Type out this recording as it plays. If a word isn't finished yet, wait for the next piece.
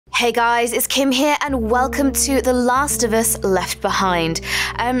Hey guys, it's Kim here and welcome to The Last of Us Left Behind.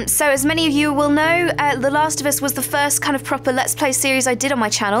 So as many of you will know, The Last of Us was the first kind of proper Let's Play series I did on my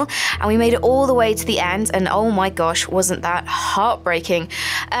channel, and we made it all the way to the end, and oh my gosh, wasn't that heartbreaking.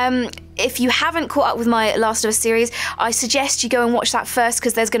 If you haven't caught up with my Last of Us series, I suggest you go and watch that first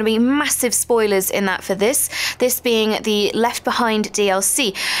because there's going to be massive spoilers in that for this being the Left Behind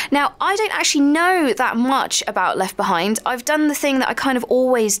DLC. Now, I don't actually know that much about Left Behind. I've done the thing that I kind of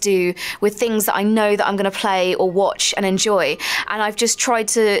always do with things that I know that I'm going to play or watch and enjoy, and I've just tried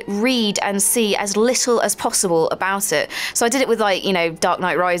to read and see as little as possible about it. So I did it with, like, you know, Dark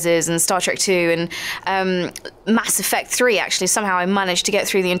Knight Rises and Star Trek 2 and Mass Effect 3, actually. Somehow I managed to get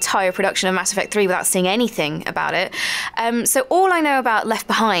through the entire production of Mass Effect 3 without seeing anything about it. So all I know about Left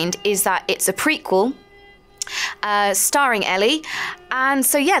Behind is that it's a prequel starring Ellie, and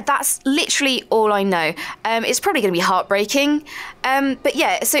so yeah, that's literally all I know. It's probably going to be heartbreaking, but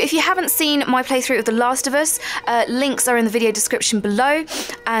yeah, so if you haven't seen my playthrough of The Last of Us, links are in the video description below,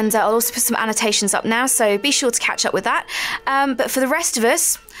 and I'll also put some annotations up now, so be sure to catch up with that. But for the rest of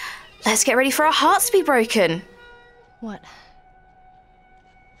us, let's get ready for our hearts to be broken. What?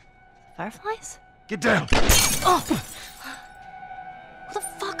 Fireflies? Get down! Oh! Who the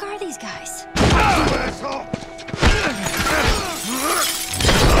fuck are these guys?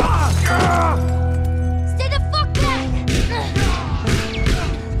 Stay the fuck back!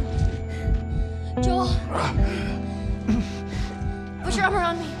 Joel! Put your arm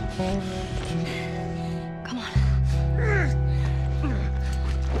around me. Come on.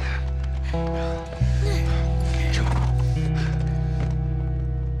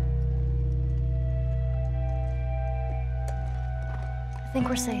 I think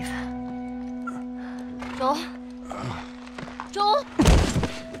we're safe. Joel? Joel?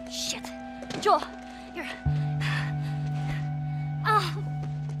 Shit. Joel, here. Oh,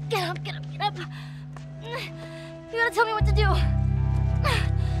 get up, get up, get up. You gotta tell me what to do.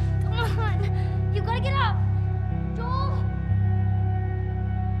 Come on. You gotta get up. Joel?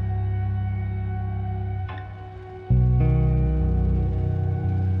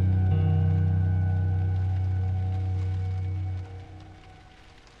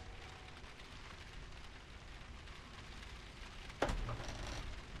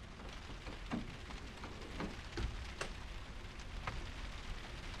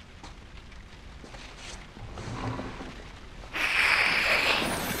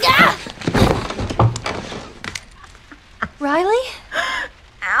 Riley?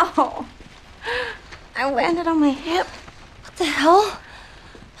 Ow! I landed on my hip. What the hell?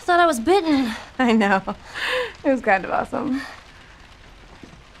 I thought I was bitten. I know. It was kind of awesome.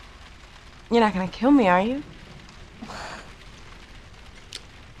 You're not gonna kill me, are you?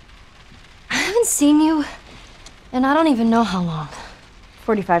 I haven't seen you, and I don't even know how long.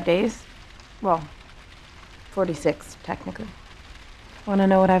 45 days. Well, 46, technically. Wanna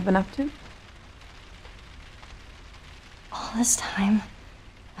know what I've been up to? All this time,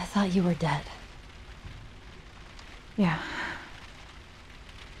 I thought you were dead. Yeah.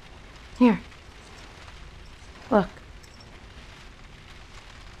 Here. Look.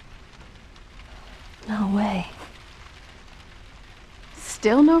 No way.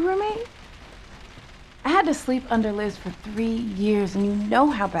 Still no roommate? I had to sleep under Liz for 3 years, and you know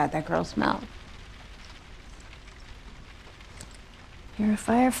how bad that girl smelled. You're a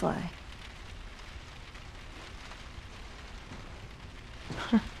firefly.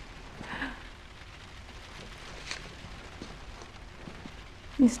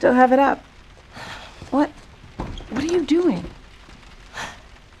 You still have it up. What are you doing?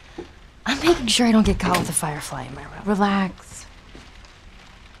 I'm making sure I don't get caught with a firefly in my room. Relax.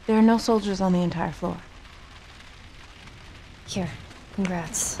 There are no soldiers on the entire floor. Here,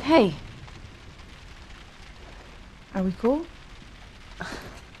 congrats. Hey. Are we cool?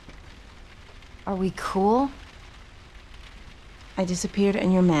 Are we cool? I disappeared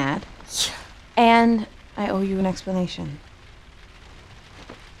and you're mad. Yeah. And I owe you an explanation.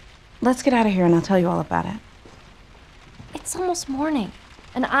 Let's get out of here and I'll tell you all about it. It's almost morning,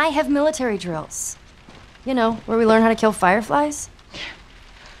 and I have military drills. You know, where we learn how to kill fireflies.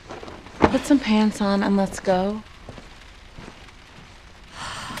 Put some pants on and let's go.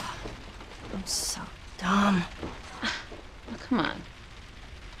 I'm so dumb. Oh, come on.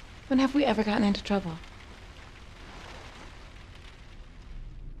 When have we ever gotten into trouble?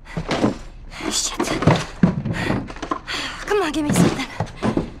 Shit. Come on, give me something.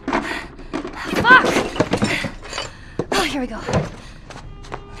 Fuck! Oh, here we go.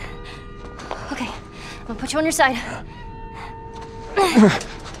 Okay, I'm gonna put you on your side.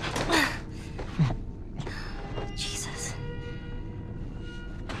 Jesus.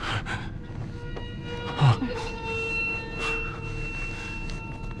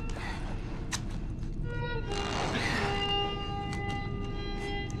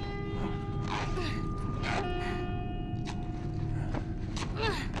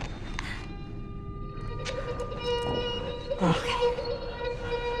 I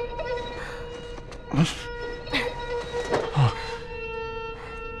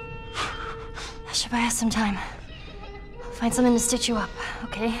should buy us some time. I'll find something to stitch you up,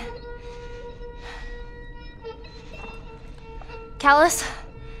 okay? Callus,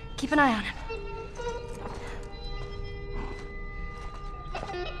 keep an eye on him.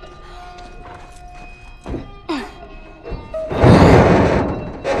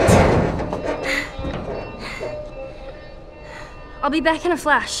 I'll be back in a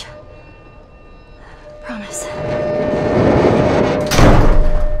flash. Promise.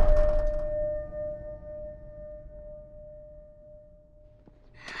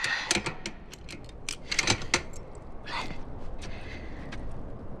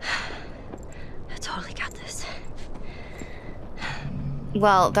 I totally got this.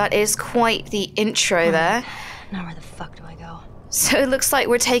 Well, that is quite the intro there. Now where the fuck do I go? So it looks like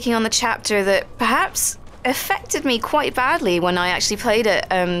we're taking on the chapter that perhaps affected me quite badly when I actually played it.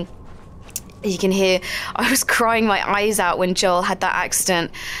 As you can hear, I was crying my eyes out when Joel had that accident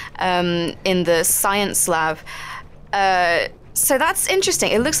in the science lab. So that's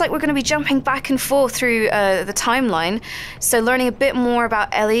interesting. It looks like we're going to be jumping back and forth through the timeline. So learning a bit more about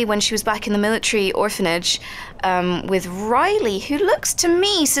Ellie when she was back in the military orphanage with Riley, who looks to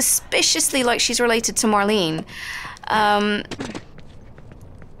me suspiciously like she's related to Marlene.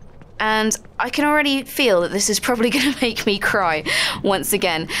 And I can already feel that this is probably going to make me cry once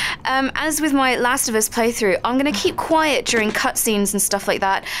again. As with my Last of Us playthrough, I'm going to keep quiet during cutscenes and stuff like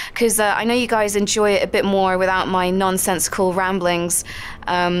that, because I know you guys enjoy it a bit more without my nonsensical ramblings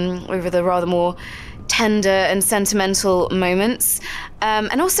over the rather more tender and sentimental moments.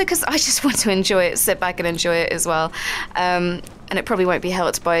 And also because I just want to enjoy it, sit back and enjoy it as well. And it probably won't be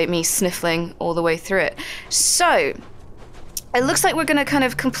helped by me sniffling all the way through it. So it looks like we're going to kind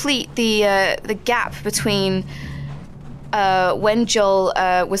of complete the gap between when Joel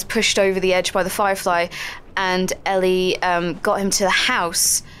was pushed over the edge by the Firefly and Ellie got him to the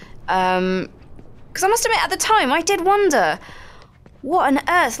house. Because I must admit, at the time, I did wonder, what on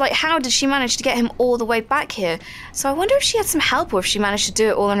earth? Like, how did she manage to get him all the way back here? So I wonder if she had some help or if she managed to do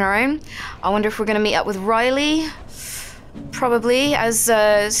it all on her own. I wonder if we're going to meet up with Riley. Probably, as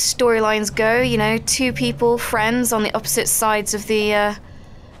storylines go, you know, two people, friends on the opposite sides of the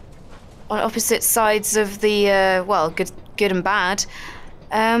well, good and bad.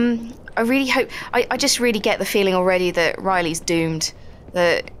 I really hope. I just really get the feeling already that Riley's doomed.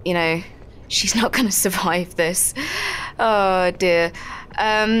 That, you know, she's not going to survive this. Oh dear.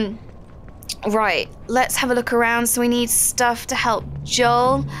 Right, let's have a look around. So we need stuff to help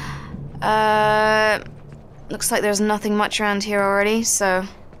Joel. Looks like there's nothing much around here already, so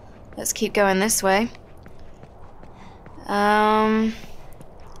let's keep going this way. I've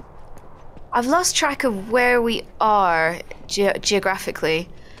lost track of where we are geographically.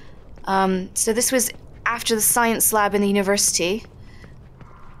 So this was after the science lab in the university.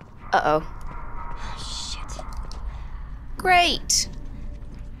 Uh-oh. Shit. Great!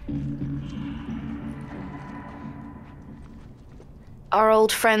 Our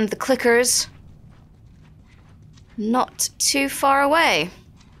old friend, the Clickers. Not too far away.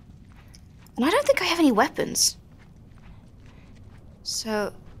 And I don't think I have any weapons.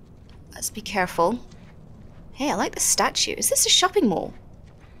 So, let's be careful. Hey, I like the statue. Is this a shopping mall?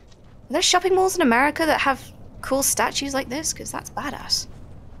 Are there shopping malls in America that have cool statues like this? Because that's badass.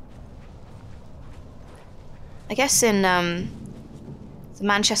 I guess in the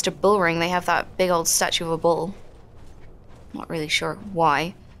Manchester Bull Ring they have that big old statue of a bull. Not really sure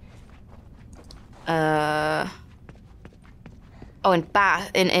why. Oh, in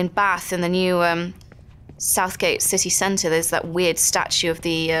Bath, in Bath, in the new Southgate city centre, there's that weird statue of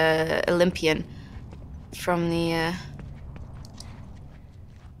the Olympian from the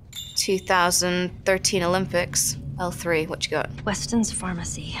 2013 Olympics. L3, what you got? Weston's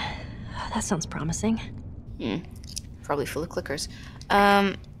Pharmacy. That sounds promising. Probably full of clickers.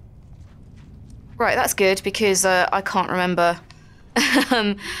 Right, that's good because I can't remember.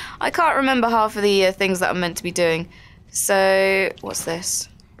 I can't remember half of the things that I'm meant to be doing. So, what's this?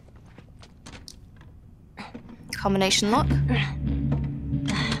 Combination lock?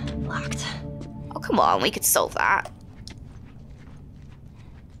 Locked. Oh, come on, we could solve that.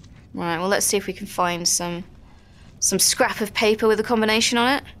 Right, well, let's see if we can find some scrap of paper with a combination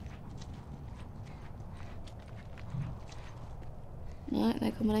on it. No,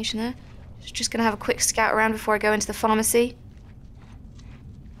 no combination there. Just gonna have a quick scout around before I go into the pharmacy.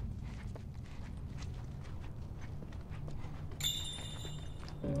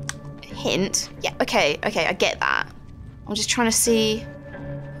 Hint? Yeah, okay, I get that. I'm just trying to see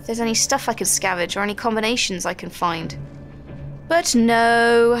if there's any stuff I can scavenge or any combinations I can find. But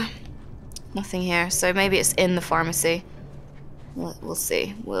no. Nothing here. So maybe it's in the pharmacy. We'll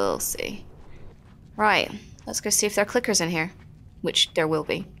see. We'll see. Right. Let's go see if there are clickers in here. Which there will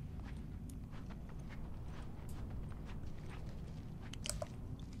be.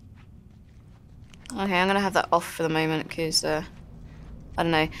 Okay, I'm gonna have that off for the moment because I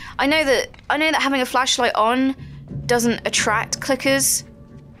don't know. I know that having a flashlight on doesn't attract clickers.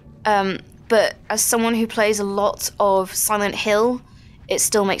 But as someone who plays a lot of Silent Hill, it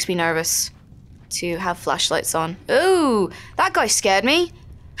still makes me nervous to have flashlights on. Ooh, that guy scared me.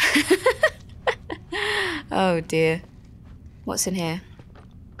 Oh dear. What's in here?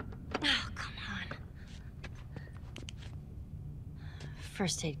 Oh, come on.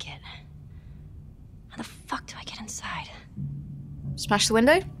 First aid kit. How the fuck do I get inside? Smash the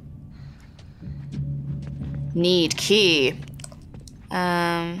window? Need key.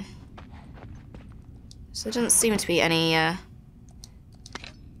 So there doesn't seem to be any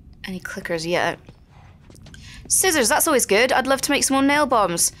clickers yet. Scissors, that's always good. I'd love to make some more nail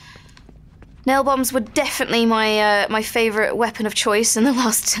bombs. Nail bombs were definitely my favorite weapon of choice in the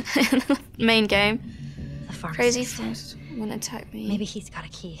last main game. The pharmacist. Crazy things won't attack me. Maybe he's got a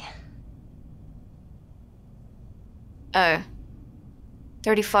key. Oh.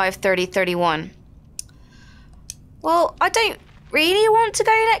 35, 30, 31. Well, I don't really want to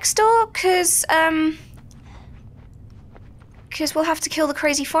go next door, because we'll have to kill the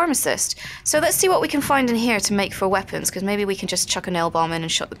crazy pharmacist. So let's see what we can find in here to make for weapons, because maybe we can just chuck a nail bomb in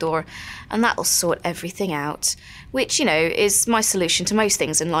and shut the door, and that'll sort everything out. Which, you know, is my solution to most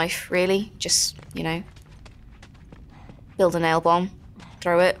things in life, really. Just, you know, build a nail bomb,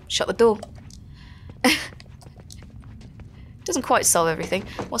 throw it, shut the door. Doesn't quite solve everything.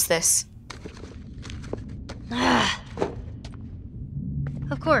 What's this?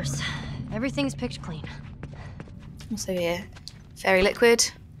 Of course. Everything's picked clean. What's over here? Fairy liquid.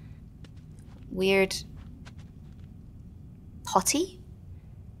 Weird. Potty?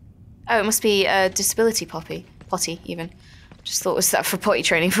 Oh, it must be disability potty, even. Just thought it was that for potty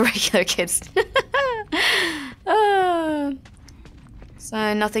training for regular kids.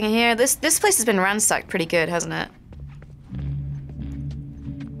 So nothing in here. This place has been ransacked pretty good, hasn't it?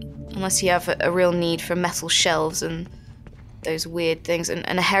 Unless you have a real need for metal shelves and those weird things. And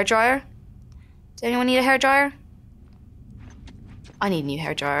a hairdryer? Does anyone need a hairdryer? I need a new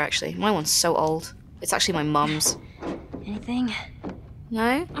hairdryer, actually. My one's so old. It's actually my mum's. Anything?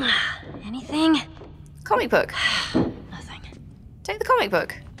 No? Anything? Comic book. Nothing. Take the comic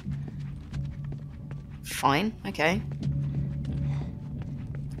book. Fine, okay.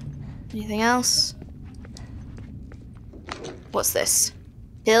 Anything else? What's this?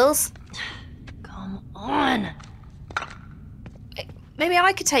 Pills? Come on. Maybe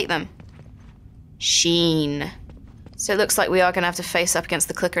I could take them. Sheen. So it looks like we are going to have to face up against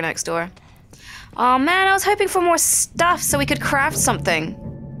the clicker next door. Oh man, I was hoping for more stuff so we could craft something.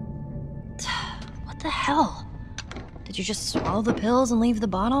 What the hell? Did you just swallow the pills and leave the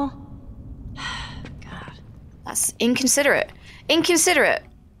bottle? God. That's inconsiderate. Inconsiderate.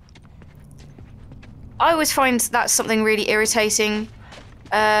 I always find that's something really irritating.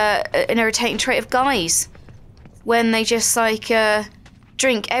 An irritating trait of guys. When they just, like,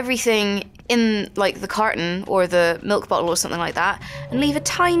 drink everything in, like, the carton or the milk bottle or something like that and leave a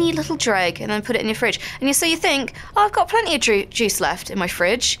tiny little dreg and then put it in your fridge. And so you think, oh, I've got plenty of juice left in my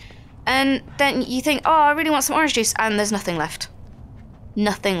fridge. And then you think, oh, I really want some orange juice, and there's nothing left.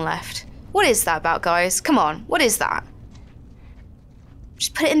 Nothing left. What is that about, guys? Come on, what is that?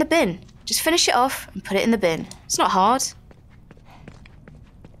 Just put it in the bin. Just finish it off and put it in the bin. It's not hard.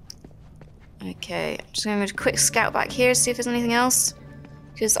 Okay, I'm just going to do a quick scout back here, see if there's anything else.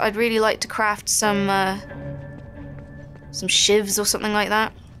 Because I'd really like to craft some shivs or something like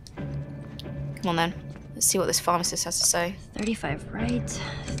that. Come on then. Let's see what this pharmacist has to say. 35 right,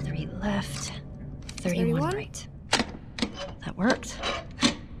 3 left, 31 right. That worked.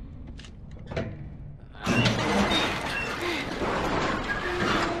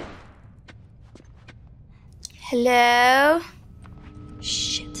 Hello?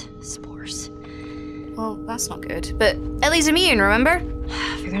 Shit, spores. Well, that's not good. But Ellie's immune, remember?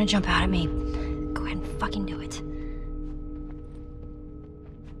 If you're gonna jump out at me, go ahead and fucking do it.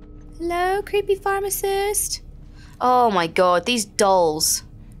 Hello, creepy pharmacist. Oh my god, these dolls.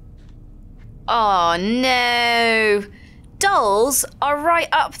 Oh no. Dolls are right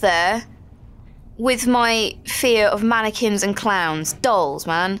up there with my fear of mannequins and clowns. Dolls,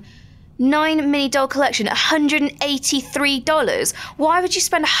 man. 9 mini doll collection, $183. Why would you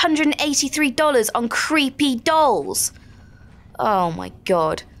spend $183 on creepy dolls? Oh my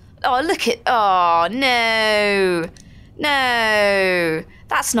god. Oh, look at... Oh, no. No,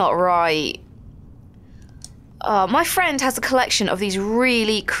 that's not right. My friend has a collection of these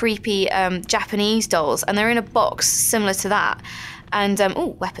really creepy Japanese dolls, and they're in a box similar to that. And,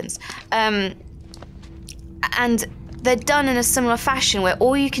 weapons. And they're done in a similar fashion where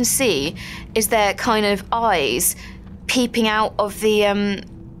all you can see is their kind of eyes peeping out of the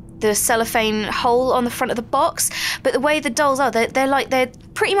cellophane hole on the front of the box. But the way the dolls are, they're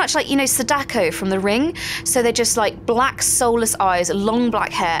pretty much like, you know, Sadako from The Ring. So they're just like black, soulless eyes, long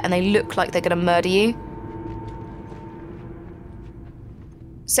black hair, and they look like they're gonna murder you.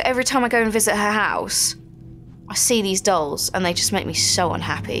 So every time I go and visit her house, I see these dolls and they just make me so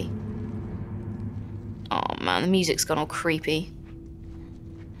unhappy. Oh man, the music's gone all creepy.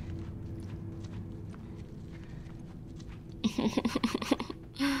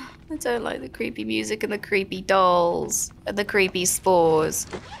 I don't like the creepy music and the creepy dolls and the creepy spores.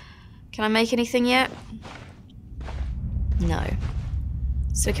 Can I make anything yet? No.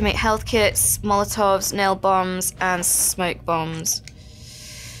 So we can make health kits, Molotovs, nail bombs, and smoke bombs.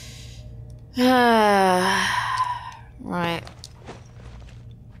 Right.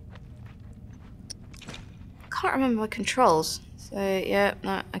 Can't remember my controls. So, yeah,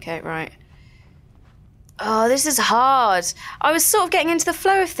 no, okay, right. Oh, this is hard. I was sort of getting into the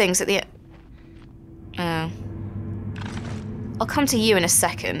flow of things at the end. Oh. I'll come to you in a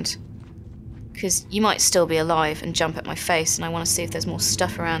second. Because you might still be alive and jump at my face, and I want to see if there's more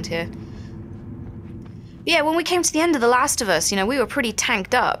stuff around here. But yeah, when we came to the end of The Last of Us, you know, we were pretty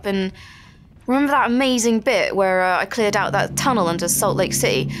tanked up, and remember that amazing bit where I cleared out that tunnel under Salt Lake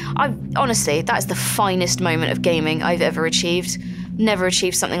City? Honestly, that is the finest moment of gaming I've ever achieved. Never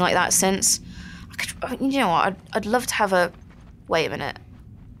achieved something like that since. You know what? I'd love to have a... Wait a minute.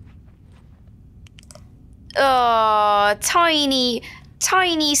 Oh, tiny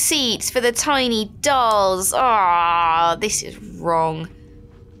seats for the tiny dolls. Ah, this is wrong.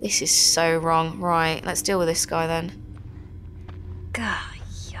 This is so wrong. Right, let's deal with this guy then. God,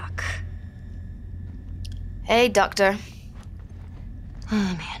 yuck. Hey, Doctor.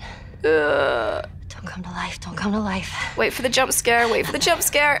 Oh, man. Don't come to life. Don't come to life. Wait for the jump scare. Wait for the jump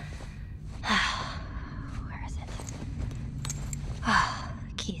scare. Where is it? Ah,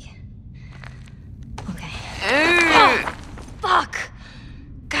 key. Okay. Oh, fuck!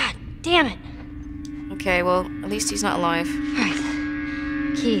 God damn it. Okay, well, at least he's not alive. Alright.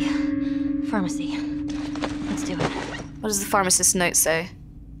 Key. Pharmacy. Let's do it. What does the pharmacist note say?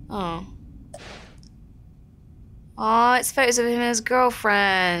 Oh. Oh, it's photos of him and his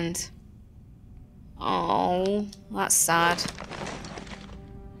girlfriend. Oh, that's sad.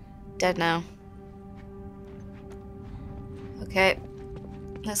 Dead now. Okay,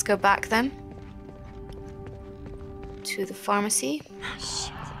 let's go back then. To the pharmacy. Oh,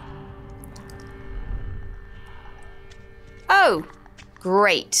 shit. Oh,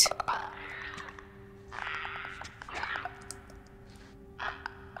 great.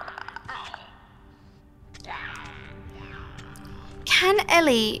 Can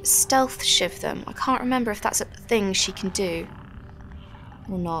Ellie stealth shiv them? I can't remember if that's a thing she can do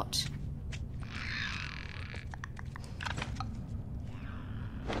or not.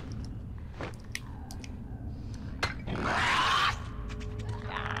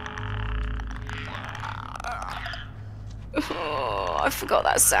 Oh, I forgot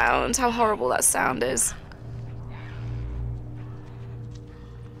that sound, how horrible that sound is.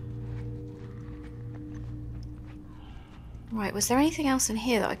 Right, was there anything else in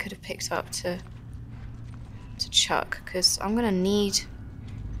here that I could have picked up to chuck? Because I'm gonna need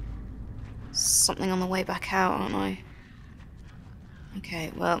something on the way back out, aren't I?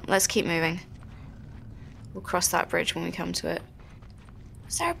 Okay, well, let's keep moving. We'll cross that bridge when we come to it.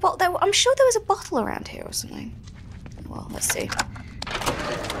 Is there a bottle? I'm sure there was a bottle around here or something. Well, let's see.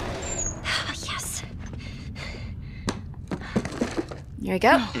 Yes. Here we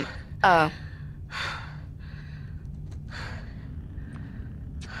go. Oh.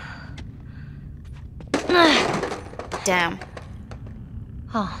 Damn.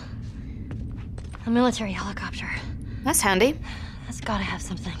 Oh. A military helicopter. That's handy. That's gotta have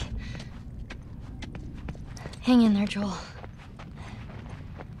something. Hang in there, Joel.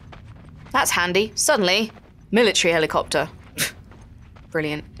 That's handy. Suddenly, military helicopter.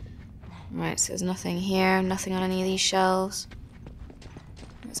 Brilliant. Right, so there's nothing here, nothing on any of these shelves.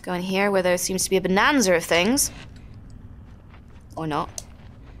 Let's go in here where there seems to be a bonanza of things. Or not.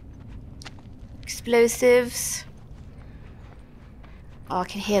 Explosives. Oh, I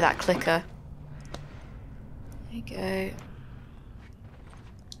can hear that clicker. There you go.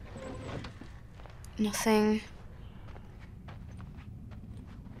 Nothing.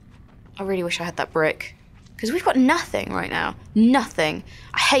 I really wish I had that brick. Because we've got nothing right now. Nothing.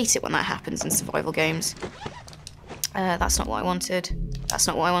 I hate it when that happens in survival games. That's not what I wanted. That's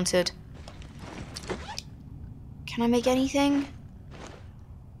not what I wanted. Can I make anything?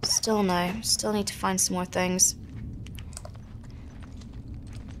 Still no. Still need to find some more things.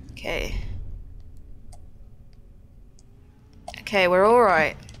 Okay. Okay, we're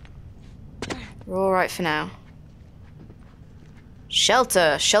alright. We're alright for now.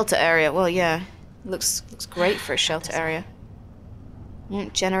 Shelter. Shelter area. Well, yeah. Looks great for a shelter area.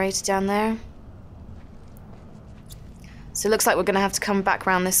 Generator down there. So it looks like we're going to have to come back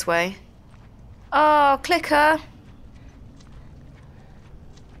round this way. Oh, clicker.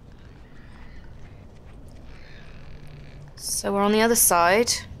 So we're on the other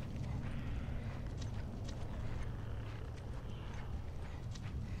side.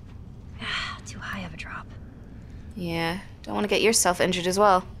 Too high of a drop. Yeah, don't want to get yourself injured as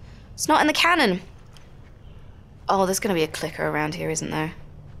well. It's not in the cannon. Oh, there's going to be a clicker around here, isn't there?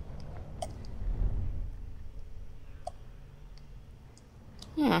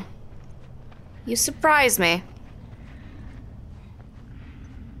 Huh. You surprise me.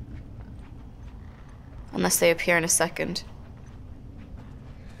 Unless they appear in a second.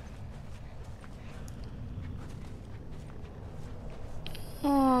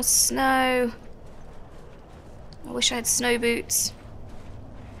 Oh, snow. I wish I had snow boots.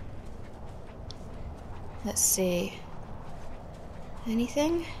 Let's see.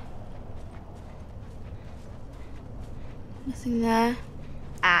 Anything? Nothing there.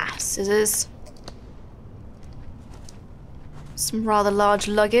 Ah, scissors. Some rather large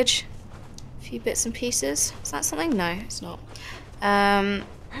luggage. A few bits and pieces. Is that something? No, it's not.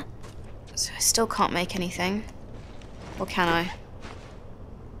 So I still can't make anything. Or can I?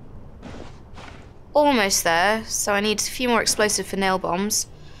 Almost there. So I need a few more explosive for nail bombs.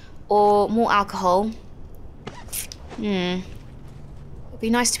 Or more alcohol. It'd be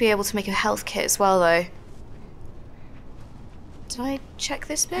nice to be able to make a health kit as well, though. Did I check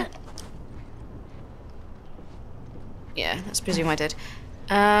this bit? Yeah, let's presume I did.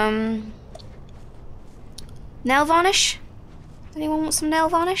 Nail varnish? Anyone want some nail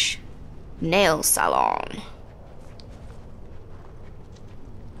varnish? Nail salon.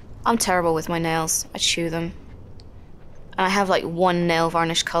 I'm terrible with my nails. I chew them. And I have like one nail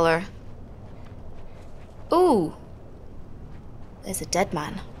varnish color. Ooh! There's a dead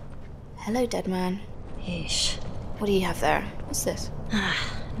man. Hello, dead man. Yeesh. What do you have there? What's this?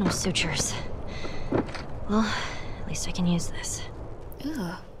 No sutures. Well, at least I can use this.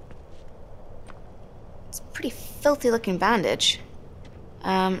 Ugh. It's a pretty filthy looking bandage.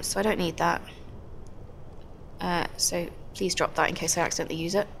 So I don't need that. So please drop that in case I accidentally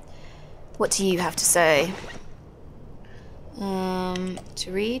use it. What do you have to say? To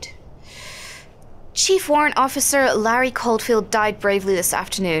read? Chief Warrant Officer Larry Caulfield died bravely this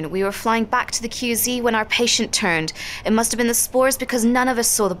afternoon. We were flying back to the QZ when our patient turned. It must have been the spores because none of us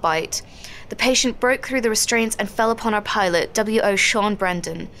saw the bite. The patient broke through the restraints and fell upon our pilot, W.O. Sean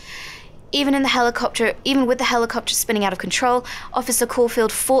Brendan. Even with the helicopter spinning out of control, Officer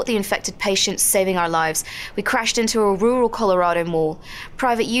Caulfield fought the infected patient, saving our lives. We crashed into a rural Colorado mall.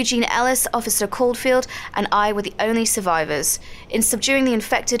 Private Eugene Ellis, Officer Caulfield, and I were the only survivors. In subduing the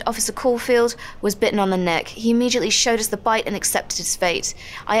infected, Officer Caulfield was bitten on the neck. He immediately showed us the bite and accepted his fate.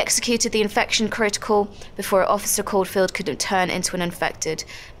 I executed the infection critical before Officer Caulfield could turn into an infected.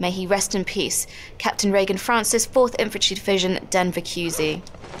 May he rest in peace. Captain Reagan Francis, 4th Infantry Division, Denver QZ.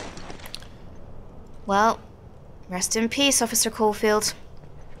 Well, rest in peace, Officer Caulfield.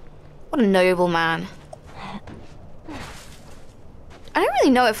 What a noble man. I don't really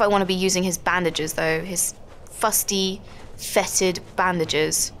know if I want to be using his bandages, though. His fusty, fetid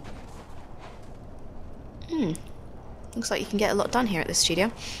bandages. Looks like you can get a lot done here at this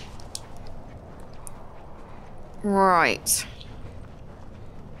studio. Right.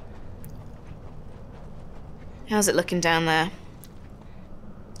 How's it looking down there?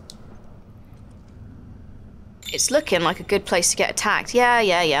 It's looking like a good place to get attacked. Yeah,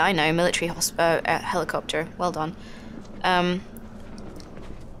 I know. Military helicopter. Well done. Oh,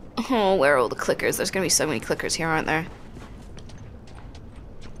 where are all the clickers? There's going to be so many clickers here, aren't there?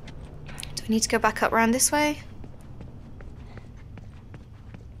 Do I need to go back up around this way?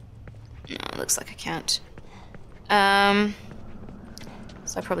 No, it looks like I can't.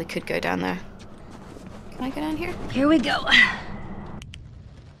 So I probably could go down there. Can I go down here? Here we go.